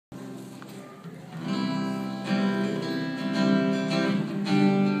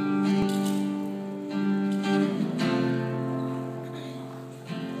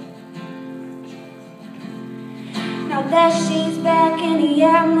that she's back in the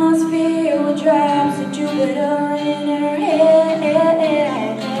atmosphere with drops of Jupiter in her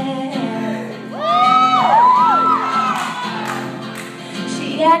head.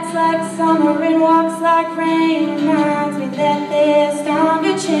 She acts like summer and walks like rain, reminds me that there's time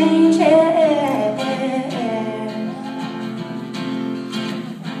to change.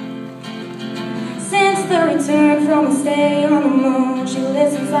 Since the return from a stay on the moon, she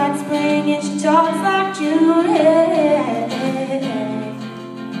listens like spring and she talks like June.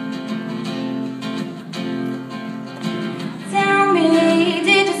 Tell me,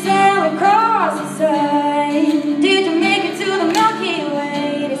 did you sail across the sun? Did you make it to the Milky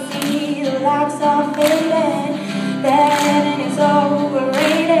Way to see the lights all faded? That heaven is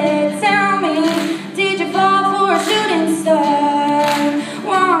overrated. Tell me, did you fall for a shooting star?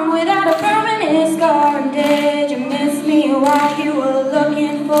 One without a permanent scar. And did you miss me while you were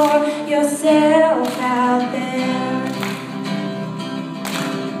looking for yourself out there?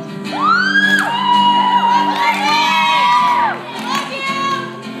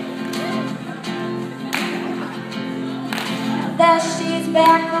 That she's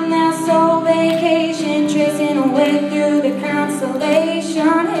back from that soul vacation, tracing her way through the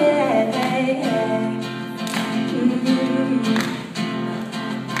constellation.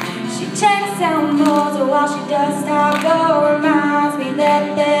 She checks out Moses while she does not go. Reminds me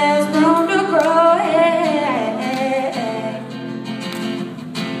that there's room to grow.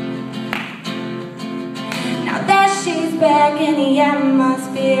 Now that she's back in the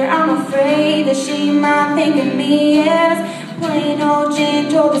atmosphere, I'm afraid that she might think of me as plain old Jane.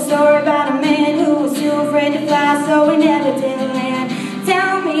 Told the story about a man who was too afraid to fly, so he never did land.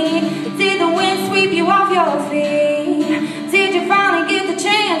 Tell me, did the wind sweep you off your feet? Did you finally get the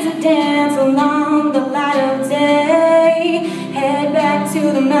chance to dance along the light of day? Head back to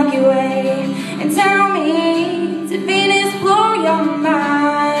the Milky Way and tell me, did Venus blow your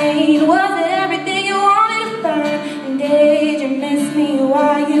mind? Was it everything you wanted to learn? And did you miss me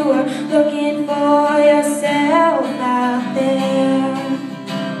while you were looking for yourself out there?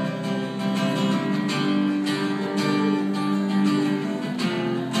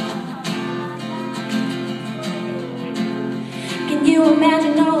 Can you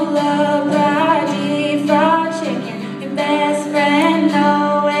imagine no love, deep fried chicken, your best friend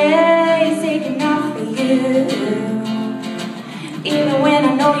always taking off for you? Even when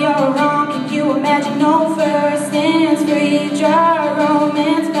I know you're wrong, can you imagine no first dance, free dry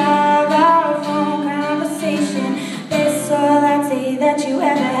romance, 5-hour phone conversation, best latte that you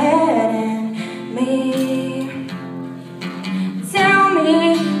ever had in me? Tell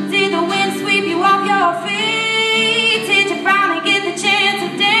me, did the wind sweep you off your feet? Did you finally get the chance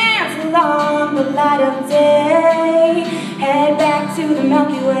to dance along the light of day? Head back to the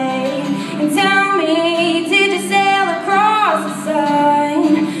Milky Way and tell me, did you sail across the sun?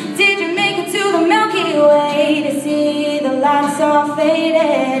 Did you make it to the Milky Way to see the lights all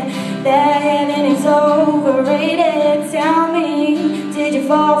faded? That